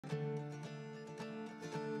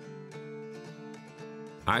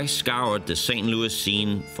I scoured the St. Louis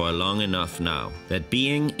scene for long enough now that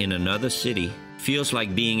being in another city feels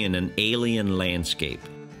like being in an alien landscape.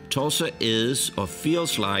 Tulsa is or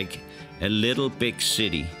feels like a little big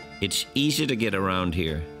city. It's easy to get around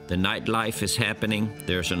here. The nightlife is happening,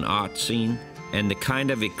 there's an art scene, and the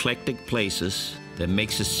kind of eclectic places that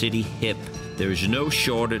makes a city hip. There is no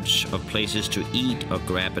shortage of places to eat or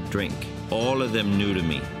grab a drink. All of them new to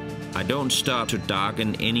me. I don't start to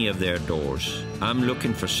darken any of their doors. I'm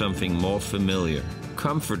looking for something more familiar.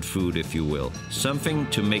 Comfort food, if you will. Something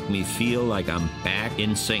to make me feel like I'm back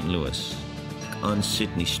in St. Louis, on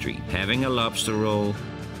Sidney Street, having a lobster roll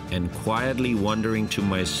and quietly wondering to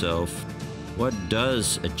myself, what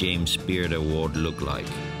does a James Beard Award look like?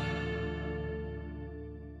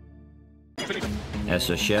 As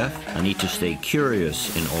a chef, I need to stay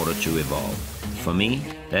curious in order to evolve. For me,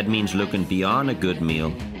 that means looking beyond a good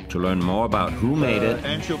meal to learn more about who made it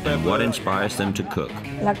and what inspires them to cook.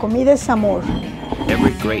 La comida es amor.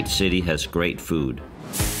 Every great city has great food.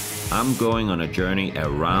 I'm going on a journey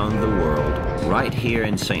around the world, right here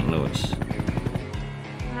in St. Louis.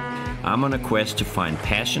 I'm on a quest to find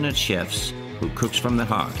passionate chefs who cooks from the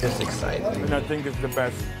heart. It's exciting. And I think it's the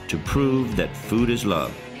best. To prove that food is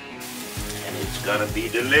love. And it's gonna be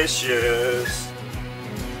delicious.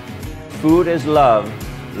 Food is love.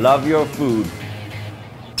 Love your food.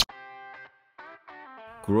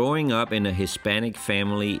 Growing up in a Hispanic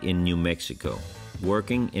family in New Mexico,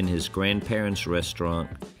 working in his grandparents' restaurant,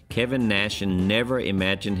 Kevin Nashan never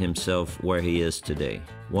imagined himself where he is today.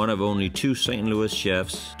 One of only 2 St. Louis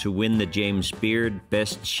chefs to win the James Beard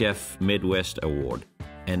Best Chef Midwest Award,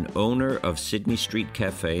 and owner of Sidney Street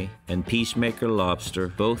Cafe and Peacemaker Lobster,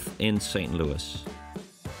 both in St. Louis.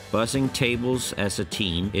 Buzzing tables as a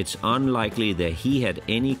teen, it's unlikely that he had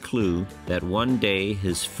any clue that one day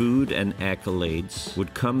his food and accolades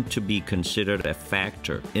would come to be considered a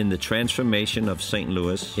factor in the transformation of St.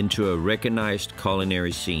 Louis into a recognized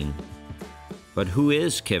culinary scene. But who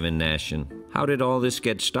is Kevin Nashan? How did all this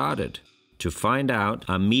get started? To find out,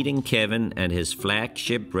 I'm meeting Kevin at his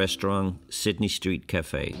flagship restaurant, Sidney Street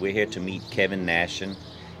Cafe. We're here to meet Kevin Nashan.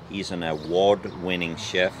 He's an award-winning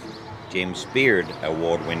chef. James Beard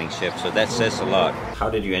Award-winning chef, so that says a lot. How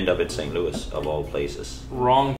did you end up at St. Louis, of all places? Wrong